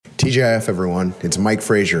TGIF, everyone. It's Mike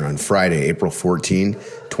Frazier on Friday, April 14,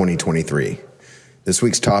 2023. This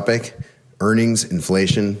week's topic, earnings,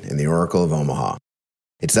 inflation, and the Oracle of Omaha.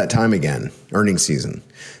 It's that time again, earnings season.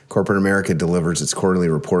 Corporate America delivers its quarterly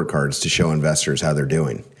report cards to show investors how they're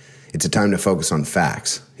doing. It's a time to focus on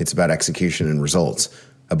facts. It's about execution and results.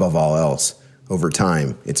 Above all else, over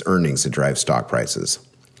time, it's earnings that drive stock prices.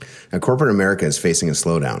 Now, corporate America is facing a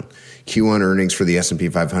slowdown. Q1 earnings for the S&P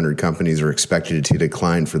 500 companies are expected to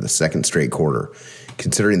decline for the second straight quarter.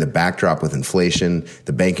 Considering the backdrop with inflation,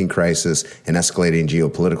 the banking crisis, and escalating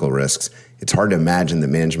geopolitical risks, it's hard to imagine that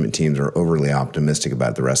management teams are overly optimistic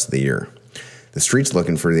about the rest of the year. The Street's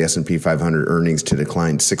looking for the S&P 500 earnings to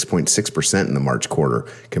decline 6.6% in the March quarter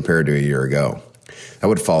compared to a year ago. That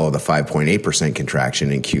would follow the 5.8%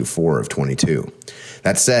 contraction in Q4 of 22.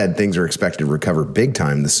 That said, things are expected to recover big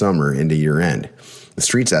time this summer into year-end. The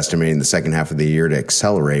Street's estimating the second half of the year to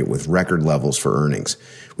accelerate with record levels for earnings.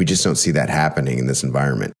 We just don't see that happening in this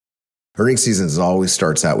environment. Earnings season always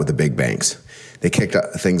starts out with the big banks. They kicked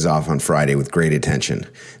things off on Friday with great attention.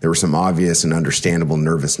 There was some obvious and understandable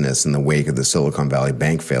nervousness in the wake of the Silicon Valley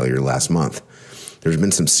Bank failure last month. There's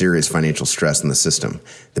been some serious financial stress in the system.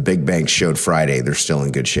 The big banks showed Friday they're still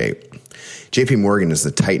in good shape. JP Morgan is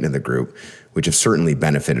the titan of the group, which have certainly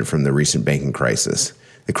benefited from the recent banking crisis.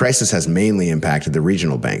 The crisis has mainly impacted the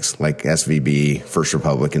regional banks like SVB, First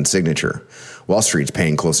Republic, and Signature. Wall Street's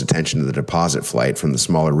paying close attention to the deposit flight from the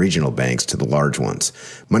smaller regional banks to the large ones.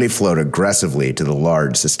 Money flowed aggressively to the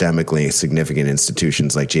large, systemically significant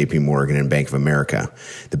institutions like JP Morgan and Bank of America.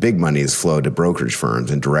 The big money has flowed to brokerage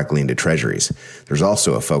firms and directly into treasuries. There's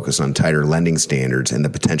also a focus on tighter lending standards and the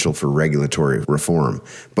potential for regulatory reform,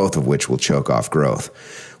 both of which will choke off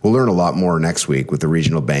growth. We'll learn a lot more next week with the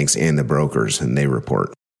regional banks and the brokers, and they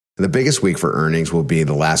report. The biggest week for earnings will be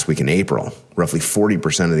the last week in April. Roughly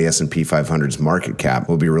 40% of the S&P 500's market cap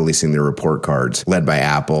will be releasing their report cards, led by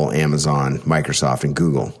Apple, Amazon, Microsoft, and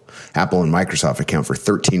Google. Apple and Microsoft account for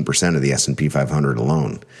 13% of the S&P 500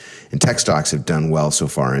 alone. And tech stocks have done well so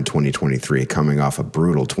far in 2023, coming off a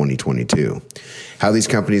brutal 2022. How these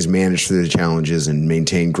companies manage through the challenges and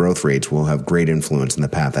maintain growth rates will have great influence in the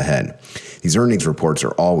path ahead. These earnings reports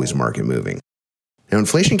are always market moving. Now,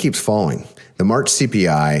 inflation keeps falling. The March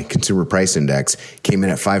CPI, Consumer Price Index, came in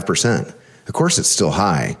at 5%. Of course, it's still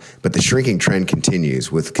high, but the shrinking trend continues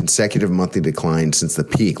with consecutive monthly declines since the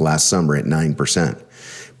peak last summer at 9%.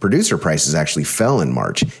 Producer prices actually fell in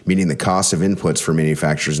March, meaning the cost of inputs for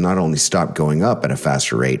manufacturers not only stopped going up at a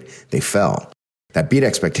faster rate, they fell. That beat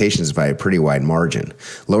expectations by a pretty wide margin.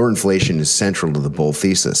 Lower inflation is central to the bull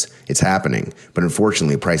thesis. It's happening, but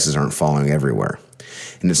unfortunately prices aren't falling everywhere.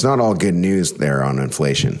 And it's not all good news there on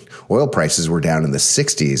inflation. Oil prices were down in the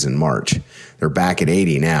 60s in March. They're back at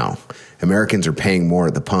 80 now. Americans are paying more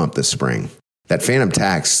at the pump this spring. That phantom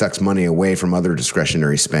tax sucks money away from other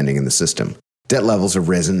discretionary spending in the system. Debt levels have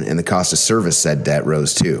risen, and the cost to service said debt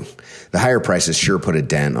rose too. The higher prices sure put a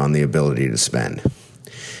dent on the ability to spend.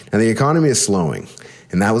 Now, the economy is slowing,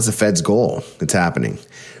 and that was the Fed's goal. It's happening.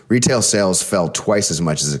 Retail sales fell twice as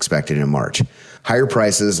much as expected in March. Higher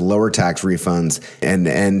prices, lower tax refunds, and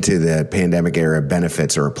the end to the pandemic-era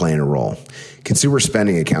benefits are playing a role. Consumer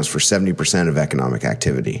spending accounts for 70% of economic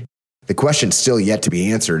activity. The question still yet to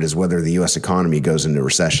be answered is whether the U.S. economy goes into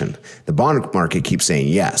recession. The bond market keeps saying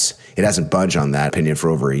yes. It hasn't budged on that opinion for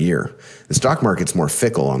over a year. The stock market's more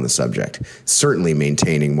fickle on the subject, certainly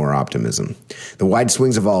maintaining more optimism. The wide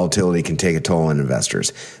swings of volatility can take a toll on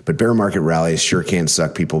investors, but bear market rallies sure can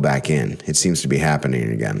suck people back in. It seems to be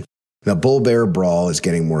happening again. The bull-bear brawl is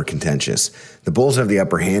getting more contentious. The bulls have the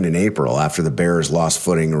upper hand in April after the bears lost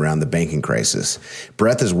footing around the banking crisis.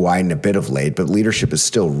 Breadth has widened a bit of late, but leadership is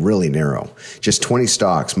still really narrow. Just 20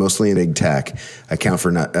 stocks, mostly in big tech, account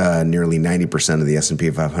for nearly 90% of the S&P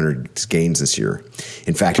 500's gains this year.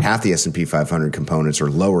 In fact, half the S&P 500 components are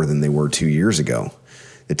lower than they were 2 years ago.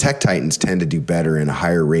 The tech titans tend to do better in a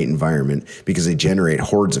higher rate environment because they generate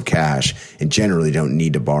hordes of cash and generally don't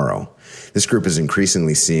need to borrow. This group is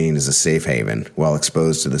increasingly seen as a safe haven while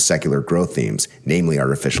exposed to the secular growth themes, namely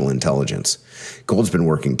artificial intelligence. Gold's been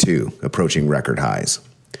working too, approaching record highs.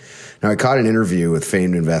 Now, I caught an interview with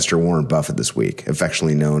famed investor Warren Buffett this week,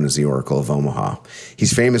 affectionately known as the Oracle of Omaha.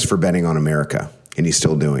 He's famous for betting on America, and he's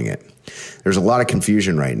still doing it. There's a lot of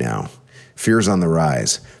confusion right now. Fear is on the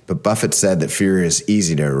rise, but Buffett said that fear is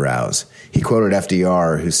easy to arouse. He quoted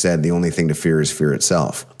FDR, who said the only thing to fear is fear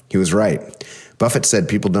itself. He was right. Buffett said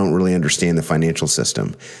people don't really understand the financial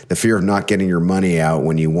system. The fear of not getting your money out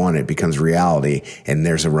when you want it becomes reality, and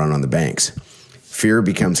there's a run on the banks. Fear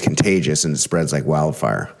becomes contagious and it spreads like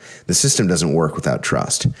wildfire. The system doesn't work without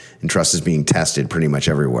trust, and trust is being tested pretty much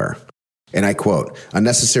everywhere. And I quote,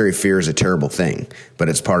 "Unnecessary fear is a terrible thing, but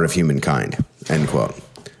it's part of humankind." End quote.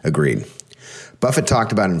 Agreed. Buffett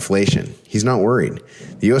talked about inflation. He's not worried.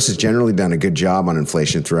 The U.S. has generally done a good job on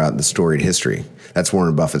inflation throughout the storied history. That's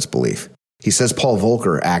Warren Buffett's belief. He says Paul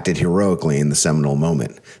Volcker acted heroically in the seminal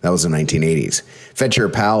moment. That was the 1980s. Fed Chair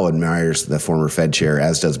Powell admires the former Fed chair,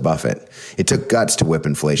 as does Buffett. It took guts to whip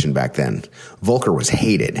inflation back then. Volcker was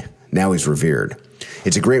hated. Now he's revered.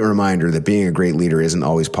 It's a great reminder that being a great leader isn't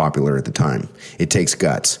always popular at the time. It takes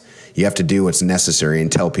guts. You have to do what's necessary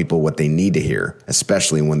and tell people what they need to hear,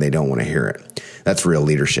 especially when they don't want to hear it. That's real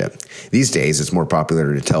leadership. These days, it's more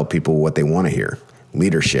popular to tell people what they want to hear.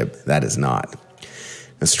 Leadership, that is not.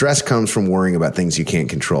 Now, stress comes from worrying about things you can't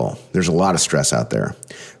control. There's a lot of stress out there.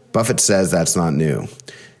 Buffett says that's not new.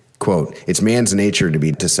 Quote, "It's man's nature to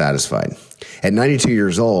be dissatisfied." At 92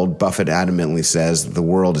 years old, Buffett adamantly says the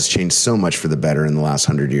world has changed so much for the better in the last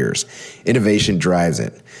 100 years. Innovation drives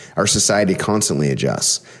it. Our society constantly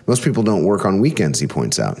adjusts. Most people don't work on weekends, he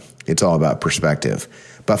points out. It's all about perspective.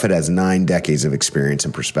 Buffett has 9 decades of experience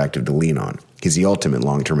and perspective to lean on. He's the ultimate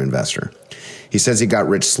long-term investor. He says he got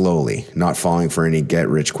rich slowly, not falling for any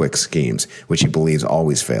get-rich-quick schemes, which he believes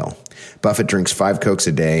always fail. Buffett drinks 5 Cokes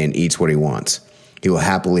a day and eats what he wants. He will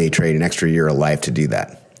happily trade an extra year of life to do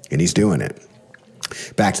that. And he's doing it.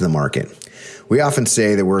 Back to the market. We often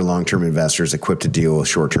say that we're long-term investors equipped to deal with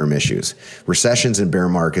short-term issues. Recessions and bear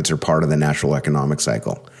markets are part of the natural economic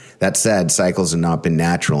cycle. That said, cycles have not been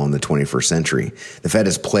natural in the 21st century. The Fed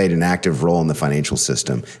has played an active role in the financial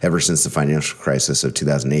system ever since the financial crisis of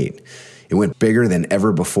 2008. It went bigger than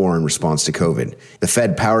ever before in response to COVID. The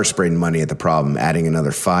Fed power sprayed money at the problem, adding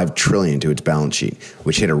another $5 trillion to its balance sheet,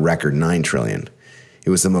 which hit a record $9 trillion. It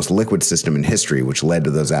was the most liquid system in history, which led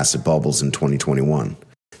to those asset bubbles in 2021.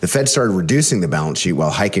 The Fed started reducing the balance sheet while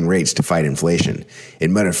hiking rates to fight inflation. It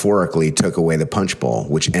metaphorically took away the punch bowl,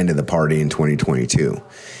 which ended the party in 2022.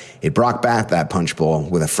 It brought back that punch bowl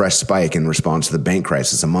with a fresh spike in response to the bank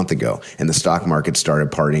crisis a month ago, and the stock market started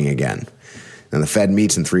partying again. Now, the Fed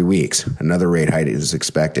meets in 3 weeks. Another rate hike is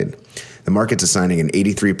expected. The market's assigning an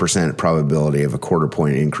 83% probability of a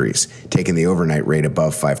quarter-point increase, taking the overnight rate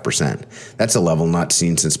above 5%. That's a level not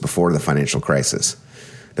seen since before the financial crisis.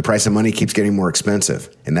 The price of money keeps getting more expensive,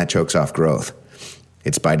 and that chokes off growth.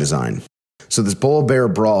 It's by design. So this bull-bear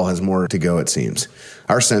brawl has more to go, it seems.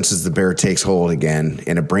 Our sense is the bear takes hold again,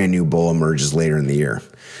 and a brand new bull emerges later in the year.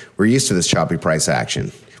 We're used to this choppy price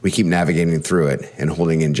action. We keep navigating through it and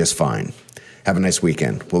holding in just fine. Have a nice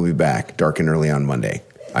weekend. We'll be back dark and early on Monday.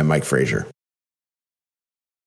 I'm Mike Frazier.